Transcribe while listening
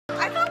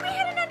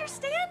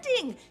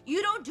understanding.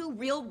 You don't do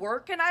real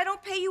work, and I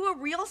don't pay you a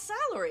real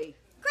salary.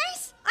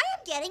 Grace, I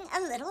am getting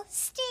a little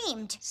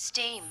steamed.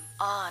 Steam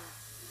on.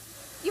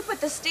 You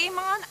put the steam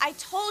on? I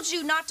told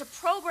you not to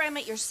program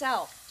it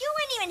yourself. You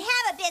wouldn't even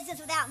have a business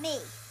without me.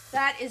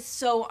 That is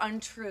so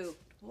untrue.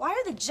 Why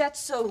are the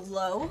jets so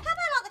low? How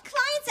about all the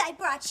clients I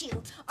brought you?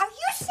 Are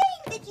you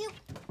saying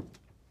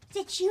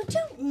that you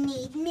don't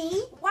need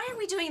me? Why are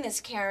we doing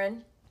this,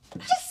 Karen?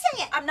 Just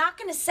say it. I'm not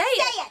gonna say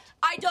it. Say it.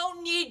 I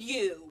don't need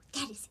you.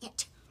 That is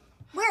it.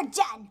 We're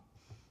done.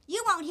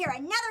 You won't hear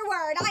another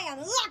word. I am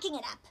locking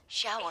it up.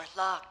 Shower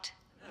locked.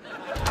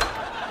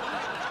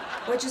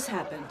 What just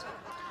happened?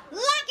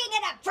 Locking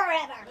it up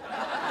forever.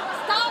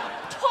 Stop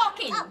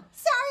talking. Oh,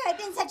 sorry I've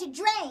been such a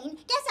drain.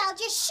 Guess I'll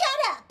just shut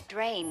up.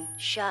 Drain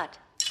shut.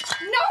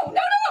 No.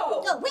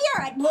 Oh, we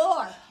are at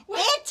war.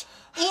 It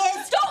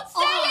is Don't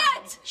say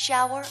on. it!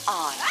 Shower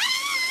on.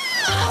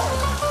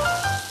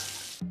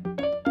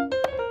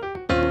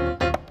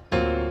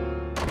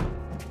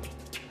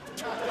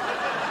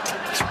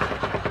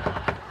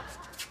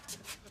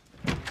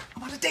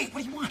 I'm on a date.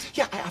 What do you want?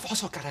 Yeah, I've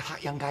also got a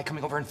hot young guy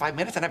coming over in 5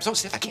 minutes, and I'm so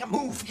stiff I can't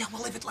move. Yeah,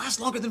 well, if it lasts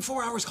longer than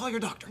 4 hours, call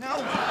your doctor.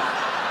 No.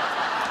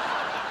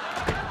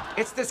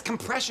 It's this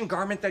compression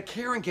garment that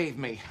Karen gave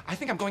me. I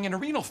think I'm going into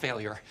renal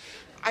failure.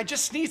 I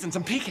just sneezed and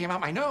some pee came out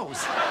my nose.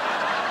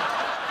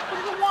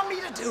 What do you want me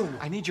to do?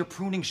 I need your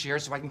pruning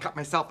shears so I can cut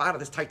myself out of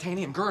this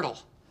titanium girdle.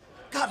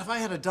 God, if I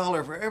had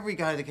 $1 for every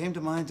guy that came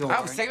to my door.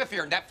 Oh, save it for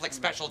your Netflix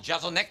special,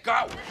 Jezelnik.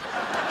 Go!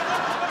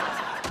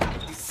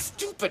 These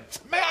stupid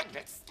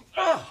magnets.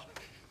 Ugh.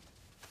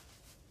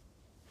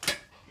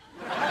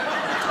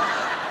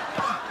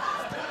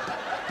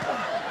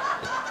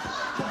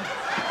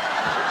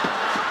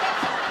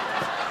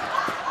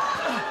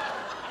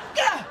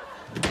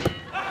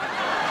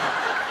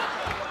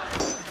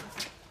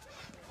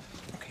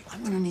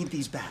 I'm gonna need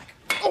these back.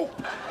 Oh!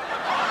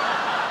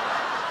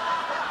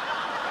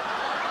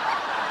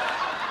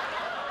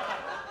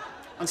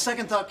 On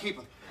second thought, keep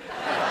them.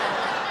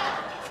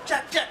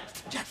 Jack,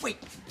 wait.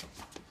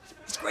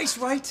 Is Grace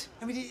right?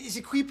 I mean, is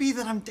it creepy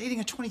that I'm dating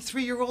a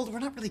 23-year-old? We're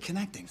not really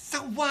connecting. So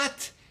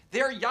what?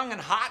 They're young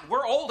and hot.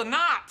 We're old and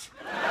not.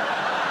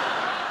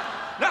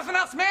 Nothing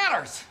else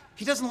matters.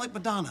 He doesn't like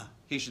Madonna.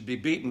 He should be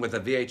beaten with a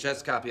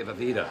VHS copy of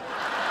Evita.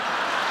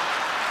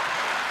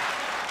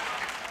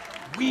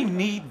 We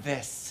need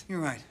this. You're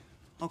right.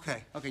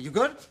 Okay, you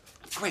good?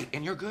 Great,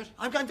 and you're good?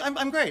 I'm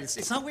great.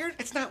 It's not weird?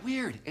 It's not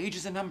weird. Age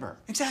is a number.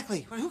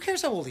 Exactly. Well, who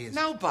cares how old he is?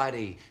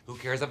 Nobody. Who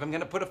cares if I'm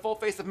gonna put a full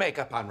face of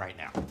makeup on right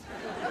now?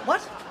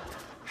 What?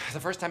 The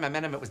first time I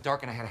met him, it was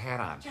dark and I had a hat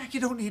on. Jack,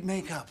 you don't need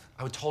makeup.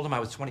 I told him I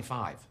was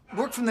 25.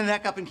 Work from the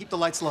neck up and keep the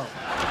lights low.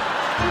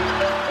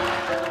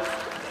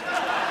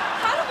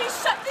 How do we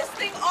shut this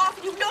thing off?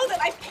 You know that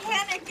I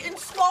panic in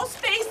small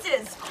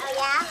spaces. Oh,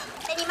 yeah?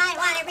 Then you might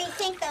want to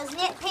rethink those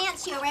knit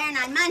pants you were wearing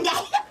on Monday.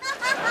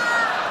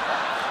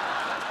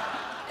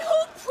 Who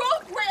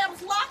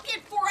programs lock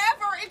it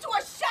forever into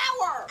a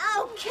shower?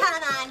 Oh,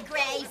 come on,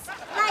 Grace.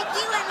 Like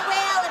you and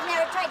Will have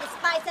never tried to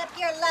spice up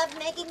your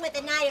lovemaking with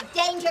a night of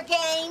danger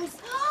games.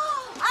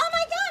 Oh,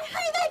 my God,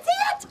 honey, that's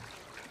it!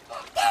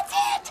 That's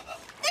it!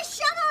 The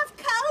shut-off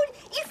code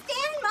is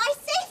then my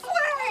safe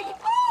word!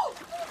 Oh!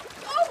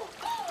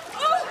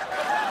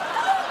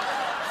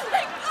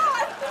 Thank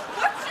God!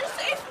 What's your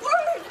safe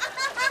word?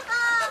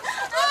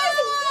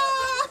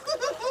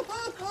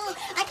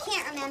 I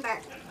can't remember.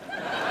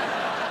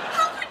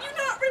 How can you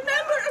not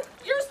remember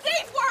your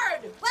safe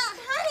word? Well,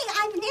 honey,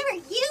 I've never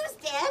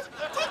used it.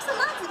 It takes a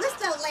lot for this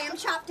little lamb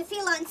chop to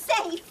feel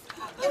unsafe.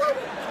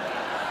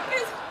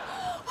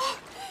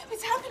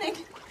 It's happening.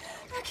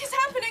 It's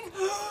happening.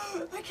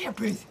 I can't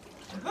breathe.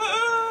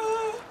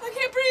 I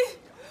can't breathe.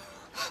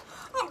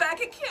 I'm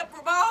back at Camp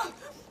Brahma,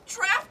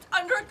 trapped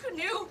under a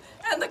canoe,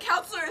 and the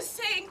counselor is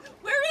saying,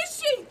 "Where is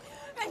she?"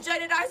 And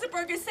Janet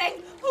Eisenberg is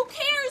saying, "Who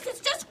cares? It's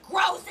just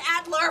gross,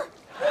 Adler."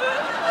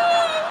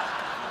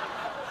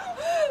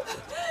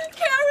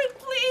 Karen,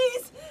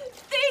 please,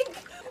 think.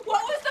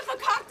 What was the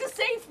fakakta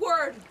safe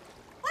word?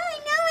 Well, I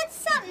know it's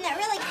something that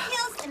really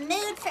kills the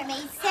mood for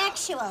me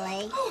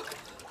sexually.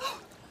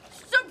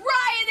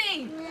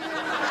 Sobriety!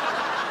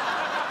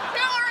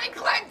 Hillary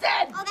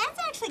Clinton! Oh, that's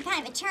actually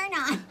kind of a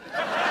turn-on.